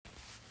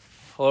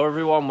Hello,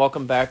 everyone.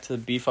 Welcome back to the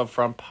Beef Up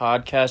Front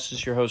podcast. This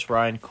is your host,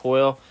 Ryan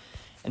Coyle.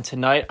 And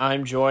tonight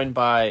I'm joined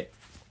by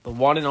the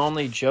one and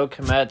only Joe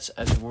Kometz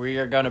as we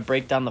are going to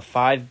break down the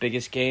 5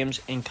 biggest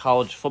games in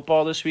college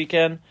football this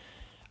weekend.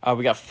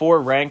 We got 4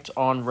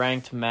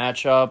 ranked-on-ranked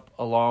matchup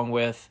along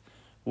with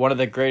one of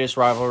the greatest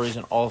rivalries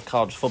in all of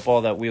college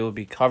football that we will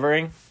be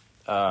covering.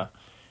 So,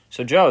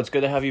 Joe, it's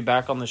good to have you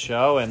back on the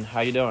show, and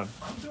how you doing?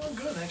 I'm doing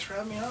good. Thanks for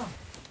having me on.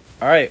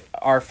 All right,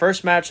 our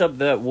first matchup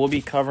that we'll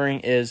be covering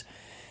is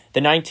the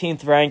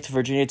 19th-ranked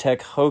Virginia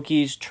Tech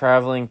Hokies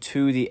traveling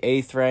to the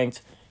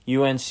 8th-ranked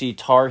UNC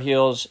Tar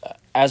Heels.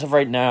 As of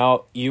right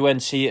now,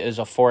 UNC is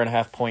a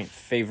 4.5-point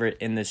favorite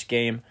in this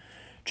game.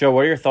 Joe,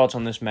 what are your thoughts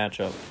on this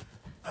matchup?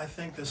 I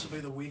think this will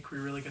be the week we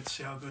really get to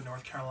see how good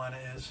North Carolina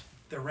is.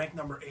 They're ranked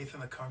number 8th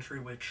in the country,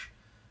 which,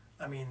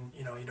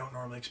 you don't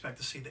normally expect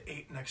to see the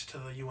 8 next to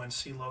the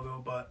UNC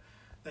logo, but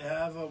they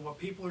have what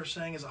people are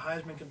saying is a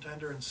Heisman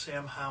contender in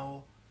Sam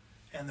Howell,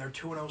 and they're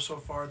 2-0 so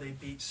far. They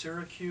beat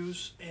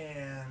Syracuse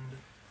and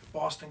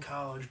Boston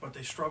College, but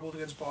they struggled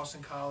against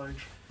Boston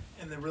College,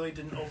 and they really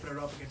didn't open it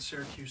up against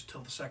Syracuse till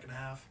the second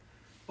half.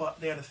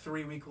 But they had a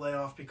 3-week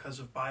layoff because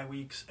of bye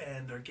weeks,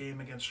 and their game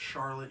against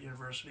Charlotte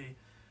University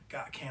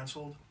got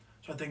canceled.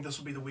 So I think this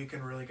will be the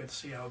weekend really get to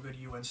see how good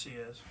UNC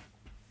is.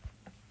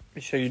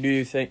 So do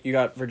you think you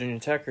got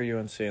Virginia Tech or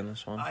UNC in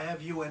this one? I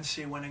have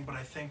UNC winning, but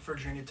I think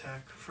Virginia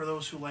Tech, for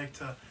those who like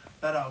to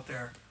bet out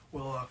there,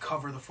 will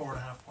cover the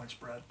 4.5-point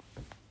spread.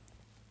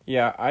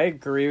 Yeah, I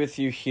agree with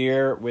you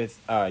here with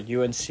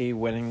UNC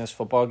winning this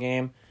football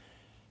game.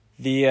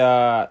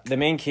 The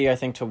main key, I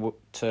think,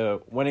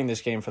 to winning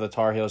this game for the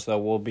Tar Heels, though,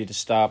 will be to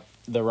stop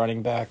the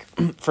running back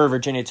for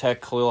Virginia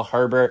Tech, Khalil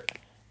Herbert,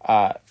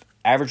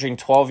 averaging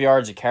 12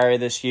 yards a carry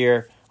this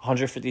year,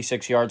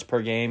 156 yards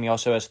per game. He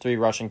also has 3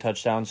 rushing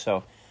touchdowns,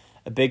 so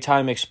a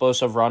big-time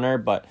explosive runner.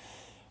 But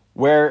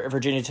where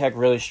Virginia Tech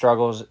really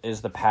struggles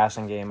is the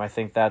passing game. I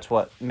think that's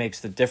what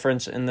makes the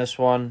difference in this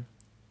one.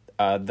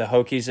 The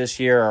Hokies this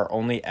year are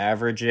only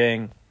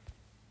averaging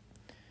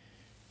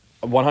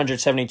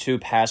 172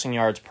 passing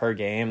yards per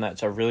game.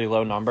 That's a really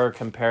low number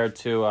compared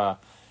to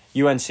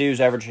UNC,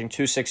 who's averaging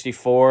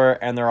 264,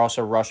 and they're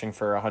also rushing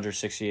for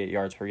 168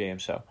 yards per game.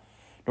 So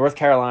North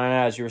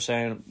Carolina, as you were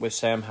saying, with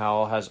Sam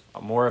Howell, has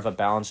more of a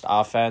balanced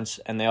offense,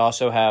 and they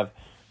also have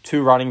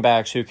 2 running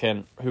backs who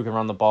can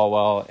run the ball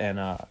well,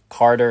 and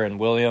Carter and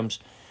Williams,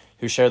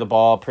 who share the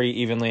ball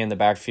pretty evenly in the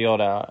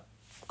backfield.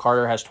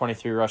 Carter has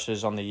 23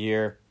 rushes on the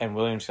year, and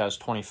Williams has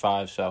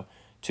 25. So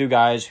 2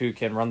 guys who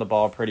can run the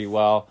ball pretty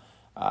well,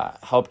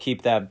 help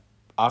keep that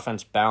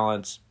offense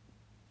balanced.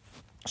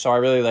 So I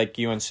really like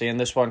UNC in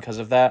this one because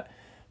of that.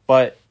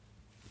 But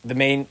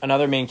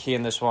another main key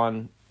in this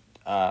one,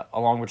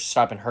 along with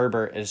stopping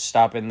Herbert, is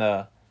stopping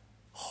the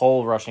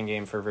whole rushing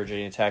game for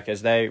Virginia Tech,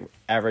 as they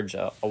average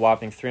a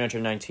whopping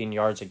 319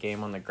 yards a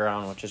game on the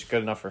ground, which is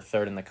good enough for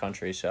 3rd in the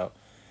country. So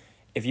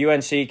if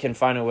UNC can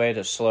find a way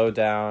to slow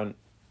down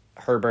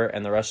Herbert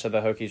and the rest of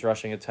the Hokies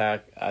rushing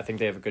attack, I think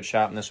they have a good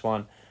shot in this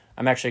one.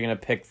 I'm actually going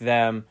to pick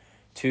them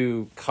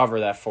to cover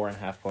that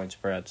 4.5-point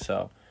spread.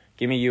 So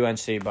give me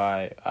UNC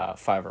by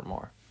 5 or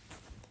more.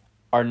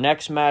 Our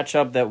next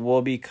matchup that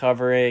we'll be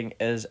covering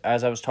is,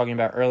 as I was talking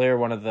about earlier,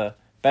 one of the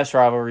best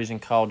rivalries in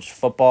college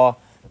football,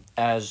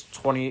 as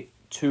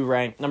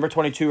number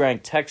 22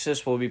 ranked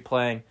Texas will be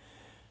playing,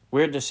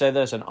 weird to say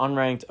this, an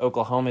unranked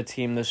Oklahoma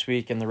team this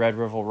week in the Red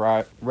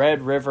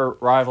River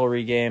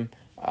rivalry game.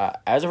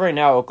 As of right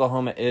now,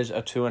 Oklahoma is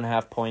a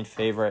 2.5-point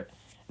favorite,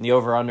 and the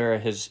over-under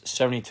is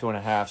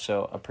 72.5,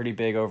 so a pretty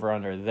big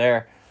over-under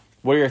there.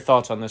 What are your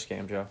thoughts on this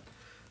game, Joe?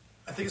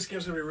 I think this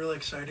game's going to be really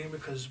exciting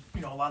because,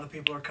 a lot of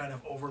people are kind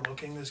of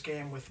overlooking this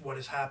game with what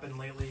has happened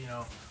lately.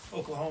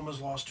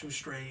 Oklahoma's lost 2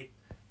 straight.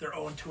 They're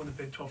 0-2 in the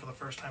Big 12 for the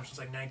first time since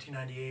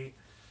 1998.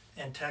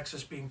 And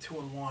Texas being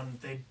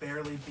 2-1, they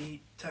barely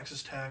beat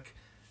Texas Tech,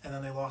 and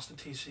then they lost to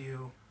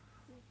TCU.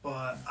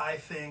 But I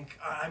think,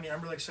 I'm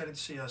really excited to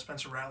see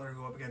Spencer Rattler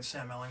go up against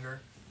Sam Ehlinger.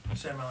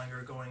 Sam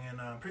Ehlinger going in,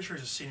 I'm pretty sure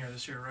he's a senior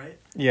this year, right?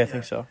 Yeah, I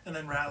think so. And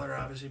then Rattler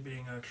obviously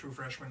being a true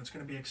freshman. It's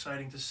going to be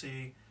exciting to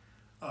see.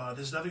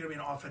 This is definitely going to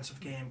be an offensive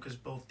game because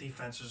both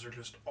defenses are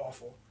just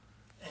awful.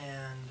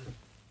 And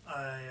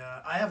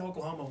I have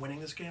Oklahoma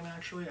winning this game,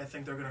 actually. I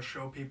think they're going to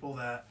show people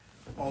that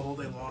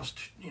although they lost,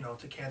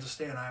 to Kansas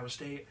State and Iowa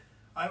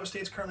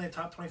State's currently a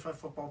top 25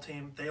 football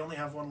team. They only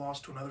have one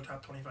loss to another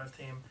top 25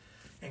 team.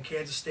 And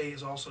Kansas State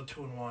is also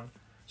 2-1.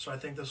 So I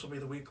think this will be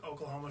the week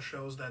Oklahoma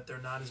shows that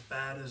they're not as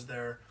bad as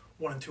their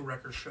 1-2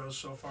 record shows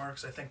so far,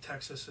 because I think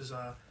Texas is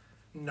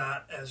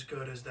not as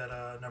good as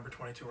that number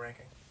 22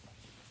 ranking.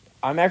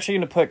 I'm actually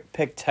going to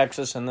pick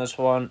Texas in this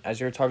one. As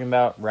you were talking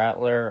about,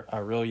 Rattler,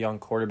 a real young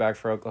quarterback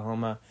for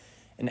Oklahoma,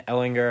 and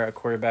Ehlinger, a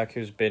quarterback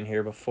who's been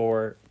here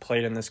before,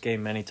 played in this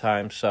game many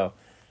times. So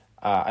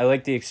I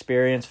like the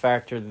experience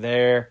factor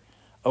there.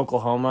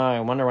 Oklahoma, I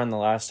wonder when the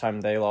last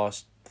time they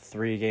lost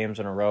 3 games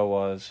in a row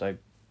was. I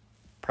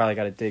probably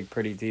got to dig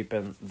pretty deep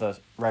in the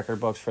record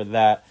books for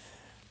that.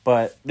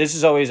 But this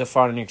is always a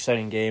fun and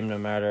exciting game no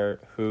matter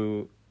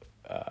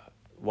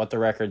what the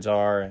records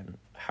are and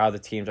how the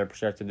teams are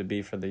projected to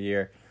be for the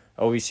year.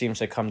 Always seems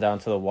to come down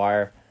to the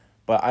wire.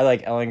 But I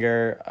like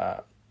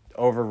Ellinger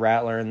over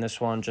Rattler in this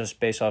one just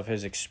based off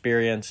his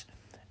experience.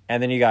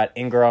 And then you got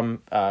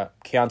Ingram,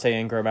 Keontae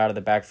Ingram out of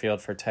the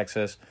backfield for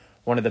Texas,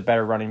 one of the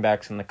better running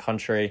backs in the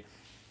country.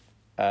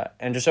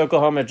 And just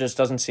Oklahoma just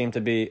doesn't seem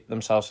to be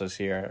themselves this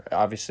year.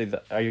 Obviously,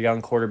 a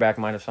young quarterback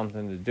might have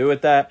something to do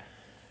with that.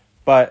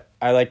 But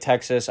I like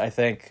Texas. I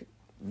think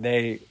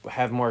they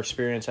have more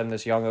experience than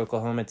this young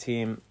Oklahoma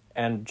team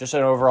and just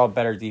an overall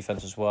better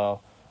defense as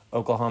well.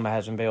 Oklahoma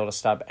hasn't been able to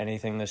stop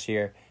anything this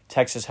year.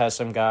 Texas has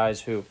some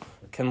guys who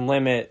can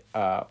limit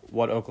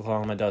what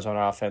Oklahoma does on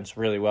offense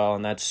really well,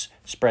 and that's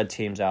spread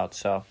teams out.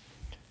 So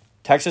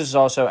Texas is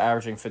also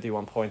averaging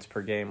 51 points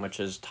per game, which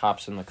is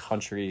tops in the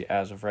country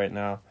as of right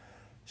now.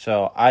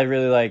 So I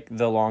really like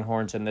the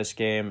Longhorns in this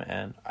game,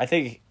 and I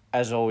think,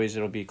 as always,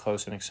 it'll be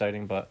close and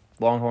exciting, but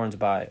Longhorns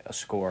by a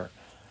score.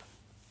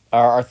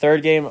 Our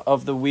third game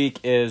of the week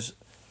is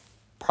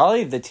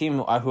probably the team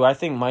who I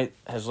think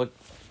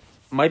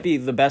might be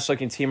the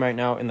best-looking team right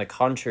now in the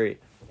country,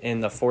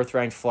 in the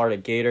 4th-ranked Florida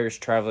Gators,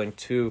 traveling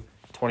to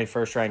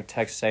 21st-ranked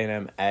Texas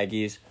A&M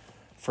Aggies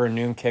for a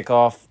noon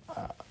kickoff.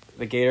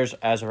 The Gators,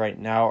 as of right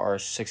now, are a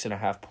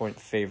 6.5-point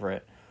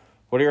favorite.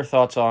 What are your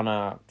thoughts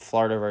on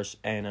Florida versus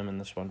A&M in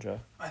this one, Joe?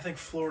 I think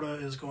Florida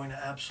is going to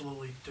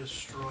absolutely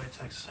destroy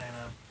Texas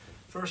A&M.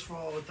 First of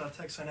all, with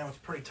Texas A&M, it's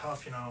pretty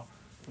tough, you know.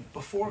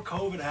 Before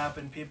COVID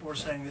happened, people were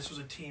saying this was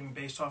a team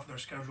based off of their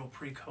schedule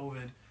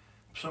pre-COVID.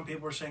 Some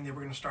people were saying they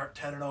were going to start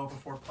 10-0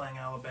 before playing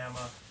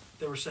Alabama.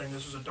 They were saying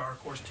this was a dark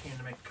horse team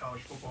to make the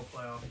college football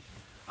playoff.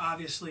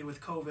 Obviously,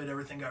 with COVID,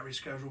 everything got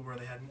rescheduled where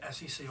they had an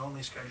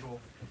SEC-only schedule,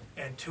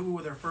 and 2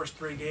 of their first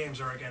 3 games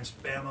are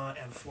against Bama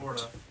and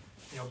Florida.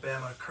 You know,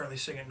 Bama currently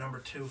sitting at number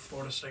 2,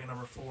 Florida sitting at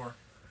number 4.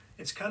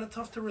 It's kind of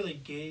tough to really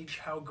gauge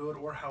how good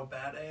or how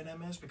bad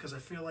A&M is because I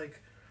feel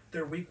like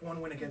their Week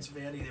 1 win against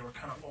Vandy, they were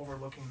kind of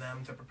overlooking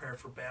them to prepare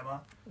for Bama,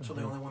 so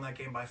they only won that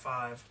game by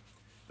 5.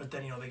 But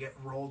then, you know, they get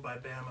rolled by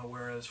Bama,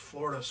 whereas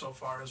Florida so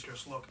far has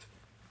just looked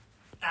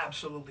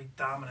absolutely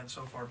dominant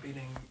so far,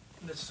 beating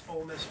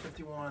Ole Miss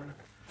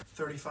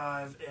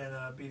 51-35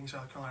 and beating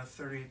South Carolina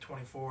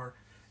 38-24.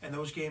 And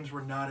those games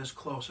were not as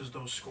close as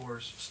those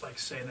scores like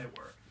say they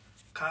were.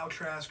 Kyle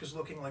Trask is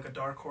looking like a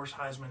dark horse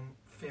Heisman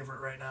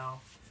favorite right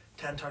now.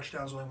 10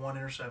 touchdowns, only 1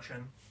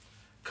 interception.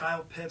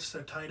 Kyle Pitts,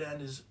 their tight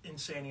end, is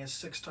insane. He has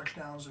 6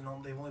 touchdowns, and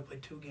they've only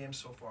played 2 games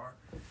so far.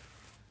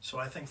 So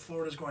I think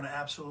Florida's going to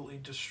absolutely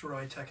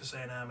destroy Texas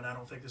A&M, and I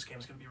don't think this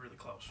game's going to be really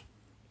close.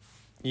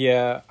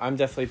 Yeah, I'm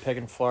definitely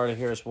picking Florida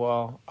here as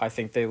well. I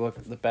think they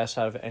look the best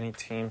out of any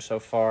team so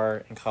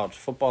far in college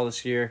football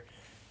this year.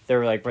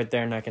 They're like right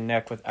there neck and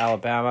neck with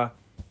Alabama.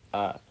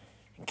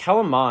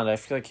 Kellen Mond, I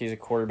feel like he's a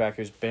quarterback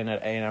who's been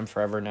at A&M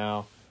forever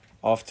now.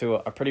 Off to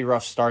a pretty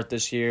rough start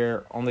this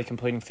year, only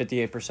completing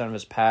 58% of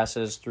his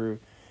passes through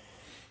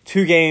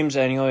 2 games,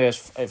 and he only has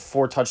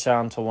 4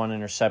 touchdowns to 1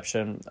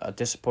 interception. A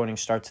disappointing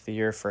start to the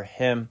year for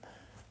him.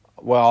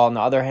 Well, on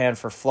the other hand,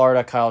 for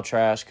Florida, Kyle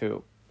Trask,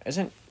 who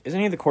isn't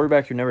he the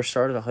quarterback who never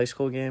started a high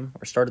school game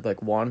or started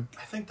like 1?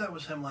 I think that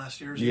was him last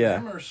year. Yeah.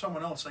 Him or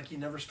someone else? Like he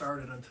never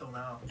started until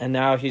now. And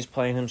now he's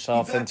playing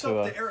himself he backed into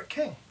up to Eric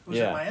King, who's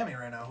in Miami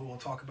right now, who we'll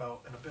talk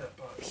about in a bit.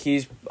 But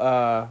he's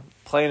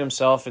playing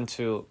himself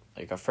into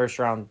like a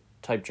first-round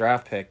type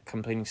draft pick,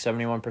 completing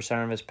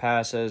 71% of his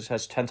passes,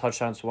 has 10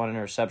 touchdowns to 1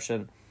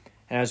 interception.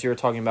 And as you were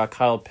talking about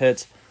Kyle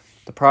Pitts,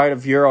 the pride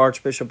of your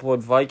Archbishop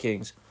Wood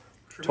Vikings,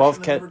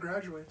 12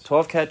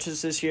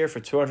 catches this year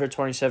for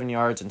 227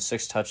 yards and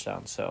 6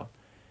 touchdowns. So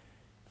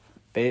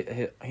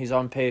he's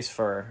on pace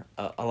for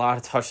a lot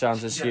of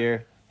touchdowns this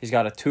year. He's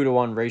got a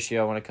 2-to-1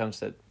 ratio when it comes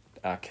to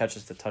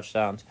catches to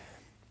touchdowns.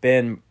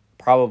 Been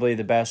probably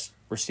the best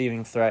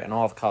receiving threat in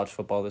all of college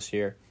football this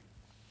year.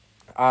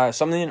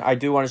 Something I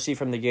do want to see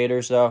from the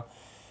Gators, though,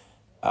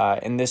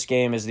 in this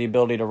game is the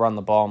ability to run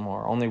the ball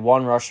more. Only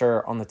 1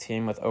 rusher on the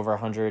team with over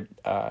 100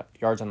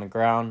 yards on the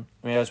ground.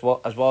 I mean, as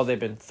well, they've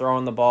been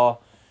throwing the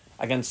ball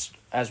against,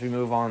 as we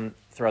move on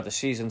throughout the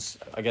seasons,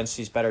 against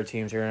these better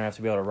teams, you're going to have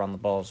to be able to run the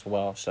ball as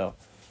well. So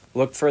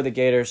look for the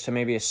Gators to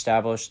maybe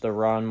establish the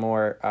run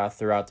more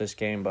throughout this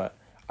game, but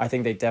I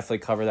think they definitely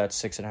cover that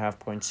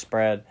 6.5-point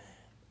spread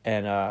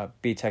and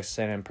beat Texas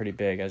A&M pretty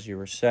big, as you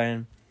were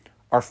saying.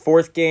 Our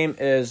 4th game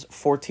is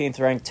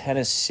 14th-ranked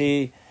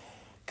Tennessee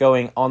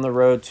going on the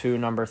road to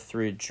number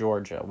 3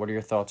 Georgia. What are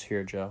your thoughts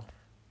here, Joe?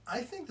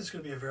 I think this is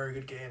going to be a very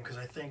good game because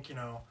I think,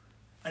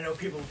 I know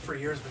people for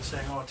years have been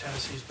saying,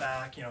 Tennessee's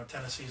back.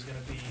 Tennessee's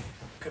going to be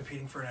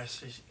competing for an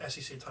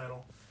SEC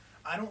title.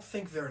 I don't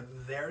think they're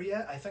there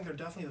yet. I think they're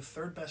definitely the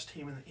 3rd best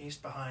team in the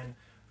East behind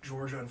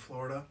Georgia and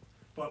Florida.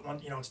 But,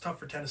 it's tough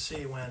for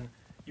Tennessee when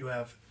you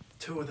have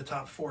 2 of the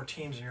top 4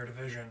 teams in your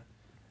division.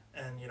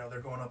 And,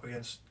 they're going up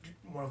against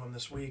one of them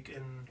this week.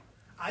 And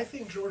I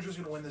think Georgia's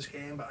going to win this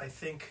game, but I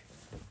think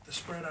the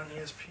spread on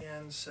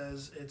ESPN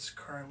says it's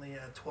currently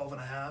at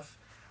 12.5.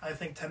 I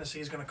think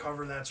Tennessee's going to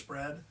cover that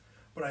spread,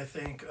 but I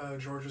think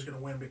Georgia's going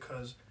to win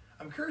because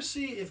I'm curious to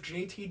see if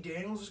JT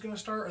Daniels is going to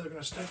start or they're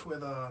going to stick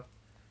with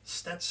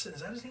Stetson.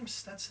 Is that his name?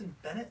 Stetson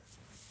Bennett?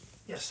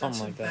 Yeah, something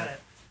Stetson like that.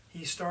 Bennett.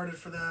 He started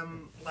for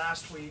them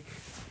last week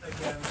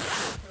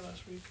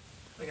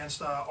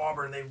against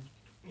Auburn. They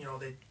beat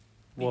the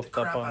Whooped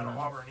crap up out on of them.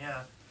 Auburn.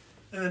 Yeah,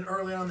 and then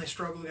early on they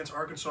struggled against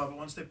Arkansas, but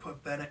once they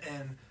put Bennett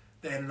in,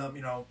 they ended up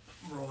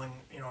rolling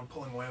and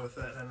pulling away with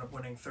it and ended up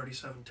winning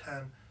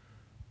 37-10.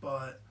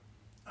 But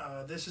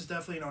this is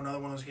definitely another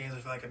one of those games. I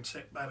feel like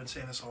I've been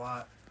saying this a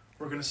lot.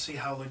 We're going to see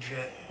how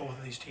legit both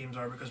of these teams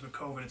are because with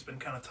COVID, it's been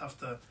kind of tough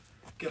to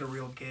get a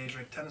real gauge.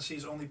 Like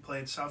Tennessee's only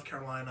played South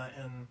Carolina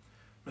and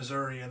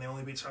Missouri, and they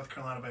only beat South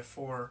Carolina by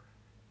 4.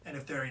 And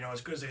if they're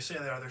as good as they say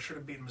they are, they should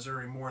have beaten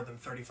Missouri more than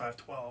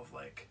 35-12.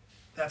 Like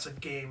that's a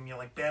game.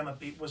 Like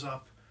Bama was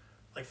up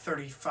like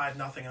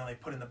 35-0, and they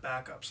put in the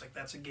backups. Like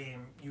that's a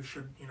game you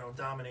should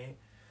dominate.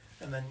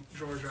 And then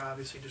Georgia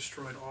obviously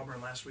destroyed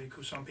Auburn last week,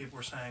 who some people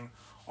were saying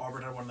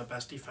Auburn had one of the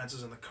best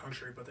defenses in the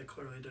country, but they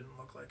clearly didn't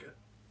look like it.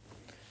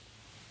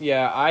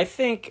 Yeah, I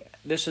think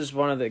this is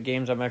one of the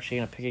games I'm actually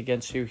going to pick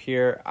against you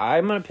here.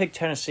 I'm going to pick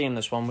Tennessee in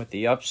this one with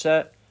the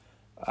upset.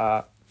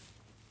 Long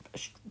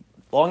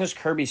as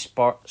Kirby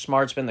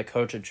Smart's been the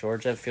coach at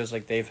Georgia, it feels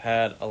like they've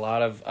had a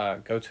lot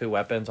of go-to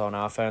weapons on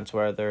offense,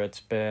 whether it's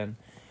been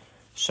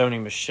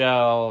Sony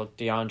Michel,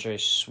 DeAndre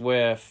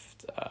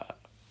Swift.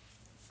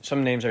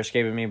 Some names are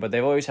escaping me, but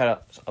they've always had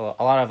a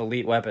lot of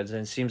elite weapons,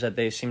 and it seems that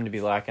they seem to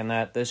be lacking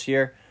that this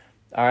year.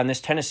 And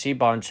this Tennessee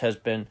bunch has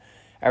been,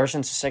 ever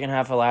since the second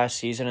half of last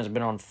season, has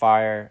been on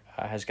fire,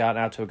 has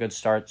gotten out to a good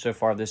start so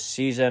far this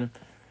season.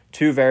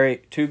 Two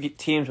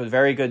teams with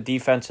very good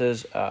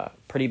defenses,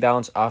 pretty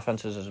balanced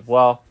offenses as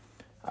well.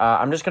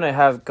 I'm just going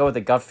to go with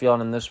the gut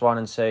feeling in this one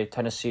and say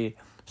Tennessee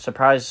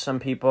surprised some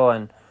people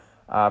and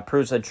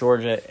proves that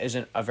Georgia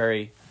isn't a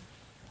very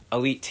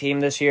elite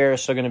team this year.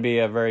 It's still going to be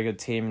a very good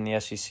team in the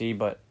SEC,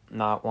 but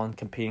not one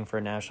competing for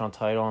a national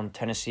title. And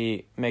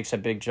Tennessee makes a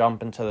big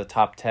jump into the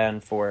top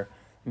 10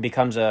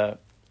 becomes a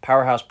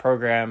powerhouse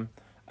program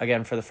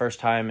again for the first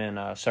time in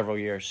several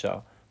years.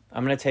 So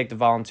I'm going to take the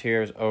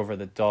Volunteers over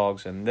the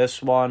Dogs in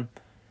this one.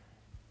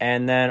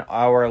 And then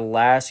our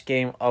last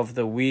game of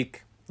the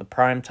week, the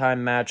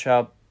primetime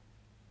matchup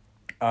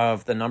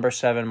of the number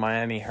 7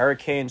 Miami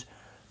Hurricanes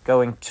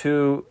going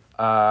to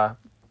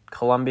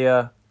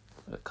Columbia.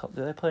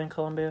 Do they play in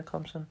Columbia,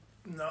 Clemson?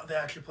 No, they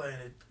actually play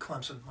at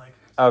Clemson.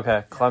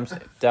 Okay,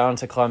 Clemson down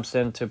to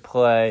Clemson to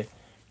play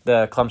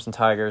the Clemson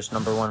Tigers,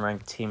 number 1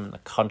 ranked team in the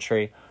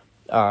country.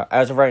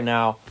 As of right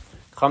now,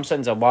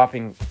 Clemson's a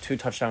whopping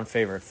 2-touchdown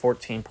favorite,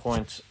 14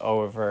 points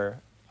over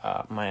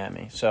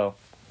Miami. So,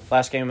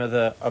 last game of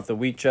the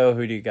week, Joe.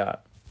 Who do you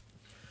got?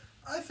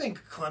 I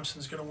think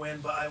Clemson's going to win,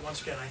 but I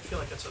feel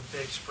like it's a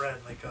big spread.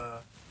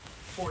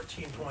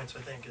 14 points, I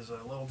think, is a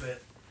little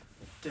bit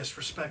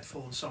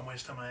disrespectful in some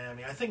ways to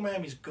Miami. I think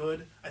Miami's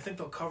good. I think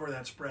they'll cover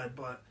that spread,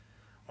 but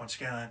once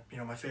again,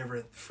 my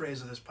favorite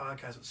phrase of this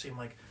podcast would seem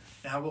like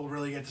now we'll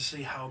really get to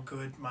see how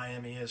good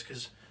Miami is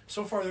because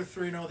so far they're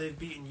 3-0. They've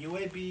beaten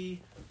UAB,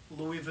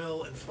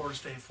 Louisville, and Florida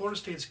State. Florida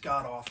State's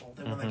god-awful.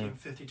 They won that game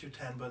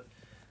 52-10, but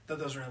that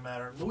doesn't really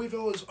matter.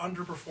 Louisville is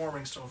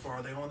underperforming so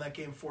far. They won that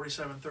game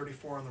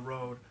 47-34 on the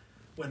road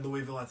when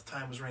Louisville at the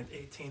time was ranked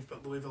 18th,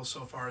 but Louisville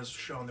so far has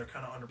shown they're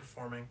kind of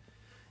underperforming.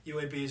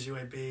 UAB is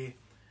UAB.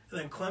 And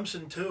then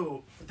Clemson,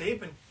 too, they've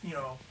been,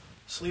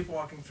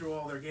 sleepwalking through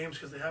all their games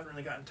because they haven't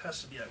really gotten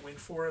tested yet. Wake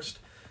Forest,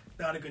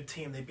 not a good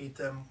team. They beat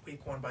them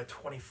week 1 by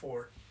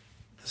 24.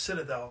 The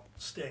Citadel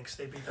stinks.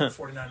 They beat them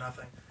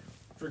 49-0.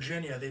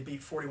 Virginia, they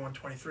beat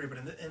 41-23. But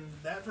in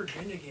that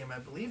Virginia game, I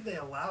believe they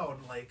allowed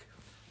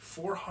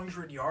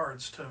 400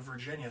 yards to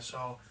Virginia.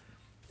 So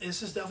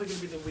this is definitely going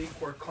to be the week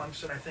where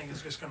Clemson, I think,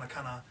 is just going to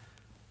kind of,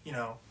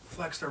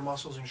 flex their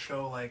muscles and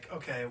show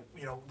okay,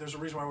 there's a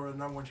reason why we're the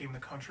number 1 team in the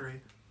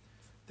country.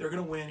 They're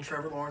going to win.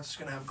 Trevor Lawrence is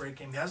going to have a great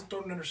game. He hasn't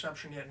thrown an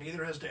interception yet.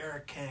 Neither has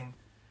De'Aaron King.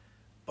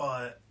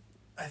 But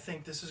I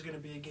think this is going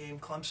to be a game.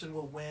 Clemson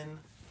will win.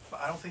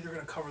 But I don't think they're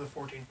going to cover the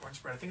 14-point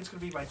spread. I think it's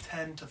going to be by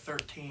 10 to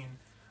 13.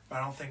 But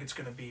I don't think it's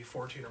going to be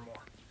 14 or more.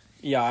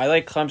 Yeah, I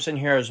like Clemson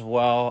here as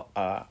well.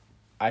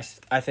 I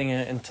think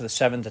into the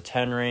 7 to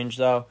 10 range,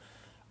 though.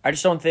 I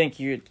just don't think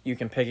you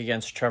can pick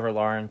against Trevor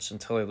Lawrence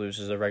until he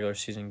loses a regular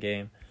season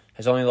game.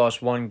 Has only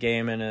lost 1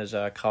 game in his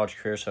college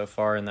career so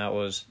far, and that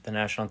was the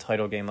national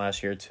title game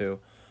last year, too.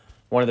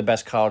 One of the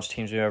best college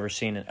teams we've ever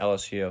seen in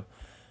LSU.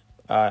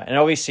 And it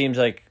always seems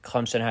like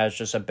Clemson has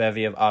just a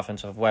bevy of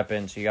offensive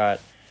weapons. You got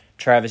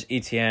Travis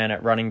Etienne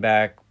at running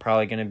back,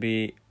 probably going to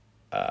be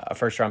a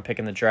first-round pick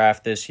in the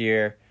draft this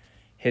year.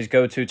 His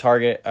go-to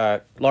target,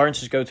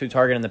 Lawrence's go-to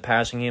target in the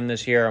passing game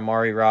this year,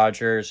 Amari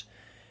Rodgers,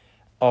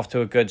 off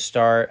to a good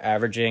start,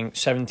 averaging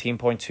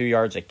 17.2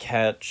 yards a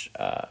catch,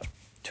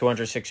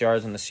 206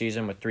 yards in the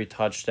season with 3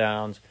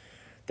 touchdowns.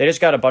 They just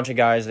got a bunch of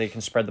guys they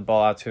can spread the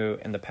ball out to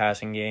in the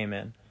passing game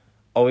and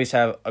always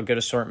have a good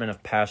assortment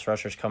of pass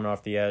rushers coming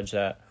off the edge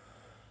that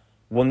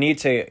will need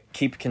to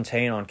keep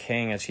contained on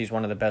King as he's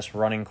one of the best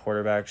running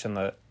quarterbacks in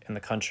the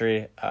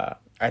country.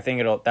 I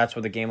think that's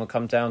what the game will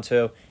come down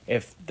to.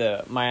 If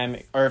the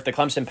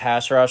Clemson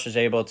pass rush is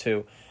able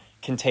to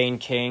contain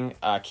King,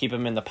 keep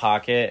him in the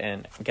pocket,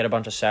 and get a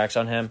bunch of sacks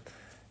on him,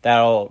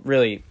 that'll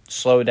really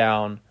slow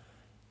down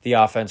the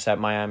offense that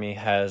Miami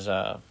has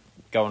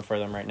going for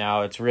them right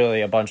now. It's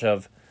really a bunch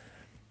of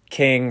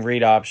King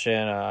read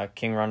option,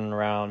 King running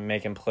around,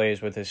 making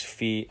plays with his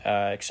feet,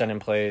 extending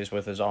plays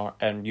with his arm,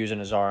 and using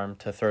his arm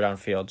to throw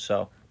downfield.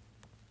 So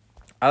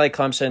I like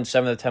Clemson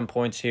 7 to 10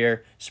 points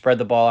here. Spread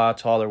the ball out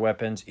to all their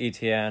weapons.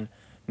 ETN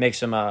make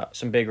some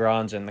big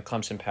runs, and the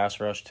Clemson pass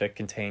rush to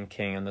contain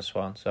King in this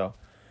one. So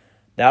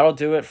that'll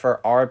do it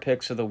for our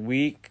picks of the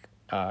week.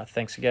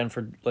 Thanks again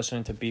for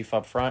listening to Beef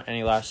Up Front.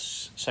 Any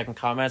last second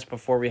comments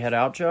before we head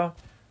out, Joe?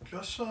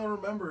 Just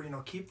remember,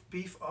 keep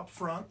beef up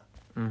front,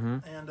 Mm-hmm.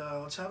 and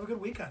let's have a good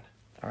weekend.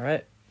 All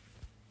right.